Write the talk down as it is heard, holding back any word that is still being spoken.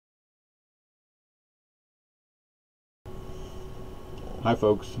Hi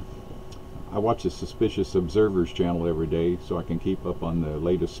folks, I watch the Suspicious Observers channel every day so I can keep up on the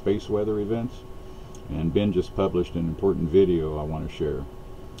latest space weather events, and Ben just published an important video I want to share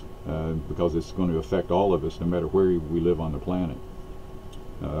because it's going to affect all of us no matter where we live on the planet.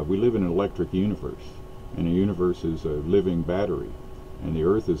 We live in an electric universe, and the universe is a living battery, and the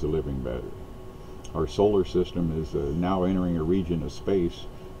Earth is a living battery. Our solar system is now entering a region of space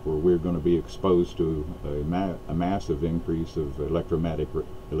where we're going to be exposed to a massive increase of electromagnetic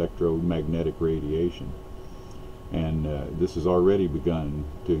radiation. And this has already begun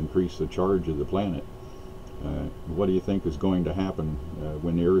to increase the charge of the planet. What do you think is going to happen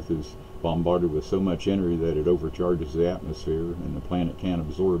when the Earth is bombarded with so much energy that it overcharges the atmosphere and the planet can't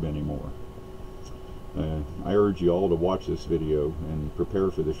absorb anymore? I urge you all to watch this video and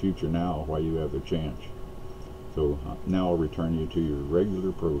prepare for the future now while you have the chance. So now I'll return you to your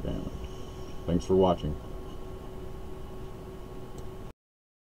regular programming. Thanks for watching.